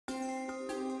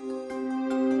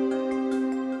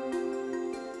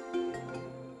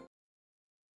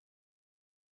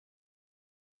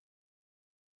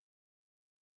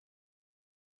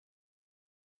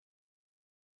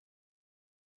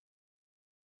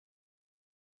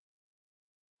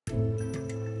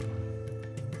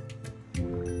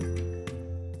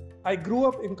I grew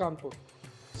up in Kanpur,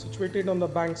 situated on the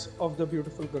banks of the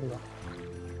beautiful Ganga.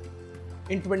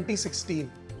 In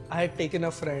 2016, I had taken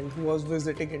a friend who was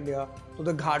visiting India to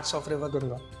the ghats of River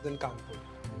Ganga in Kanpur.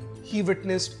 He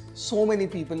witnessed so many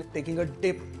people taking a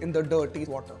dip in the dirty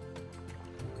water.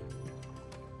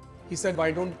 He said,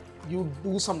 "Why don't you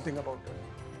do something about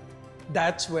it?"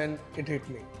 That's when it hit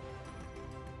me.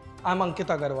 I'm Ankit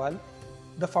Agarwal,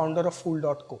 the founder of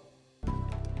Fool.co.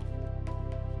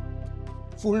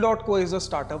 Fool.co is a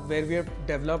startup where we have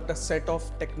developed a set of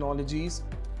technologies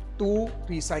to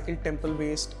recycle temple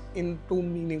waste into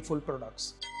meaningful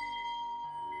products.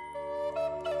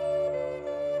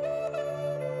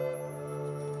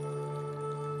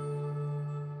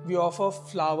 We offer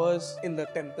flowers in the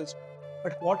temples,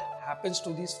 but what happens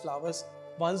to these flowers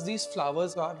once these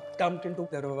flowers are dumped into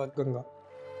the river Ganga?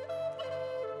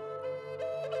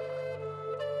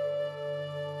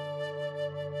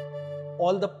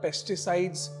 All the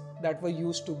pesticides that were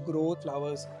used to grow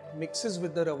flowers mixes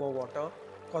with the river water,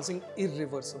 causing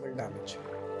irreversible damage.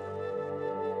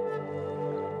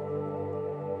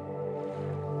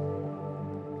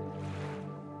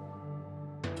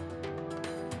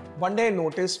 One day I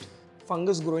noticed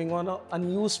fungus growing on an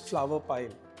unused flower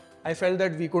pile. I felt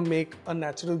that we could make a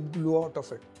natural glue out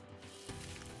of it.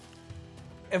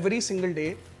 Every single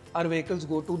day, our vehicles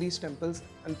go to these temples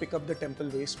and pick up the temple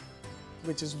waste,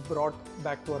 which is brought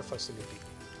back to our facility.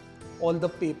 All the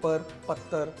paper,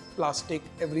 pattar, plastic,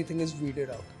 everything is weeded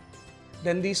out.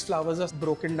 Then these flowers are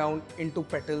broken down into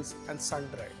petals and sun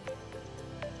dried.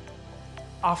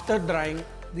 After drying,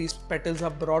 these petals are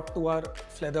brought to our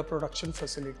leather production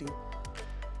facility,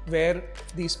 where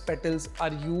these petals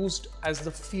are used as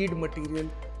the feed material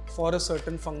for a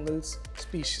certain fungal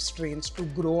species strains to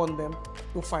grow on them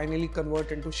to finally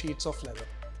convert into sheets of leather.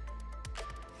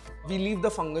 We leave the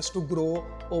fungus to grow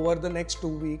over the next 2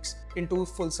 weeks into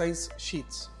full-size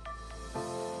sheets.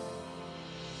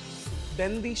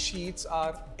 Then these sheets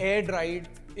are air-dried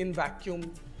in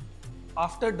vacuum.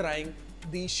 After drying,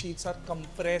 these sheets are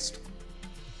compressed.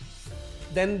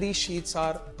 Then these sheets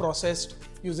are processed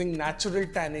using natural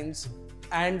tannins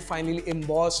and finally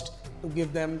embossed to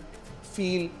give them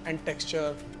feel and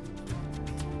texture.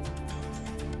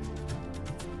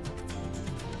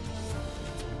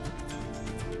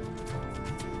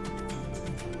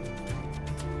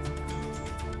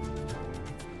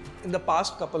 In the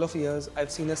past couple of years,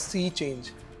 I've seen a sea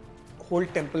change. The whole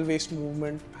temple waste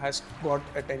movement has got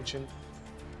attention.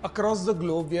 Across the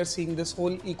globe, we are seeing this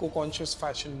whole eco-conscious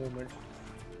fashion movement.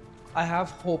 I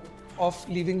have hope of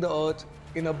leaving the earth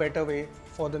in a better way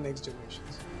for the next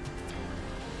generations.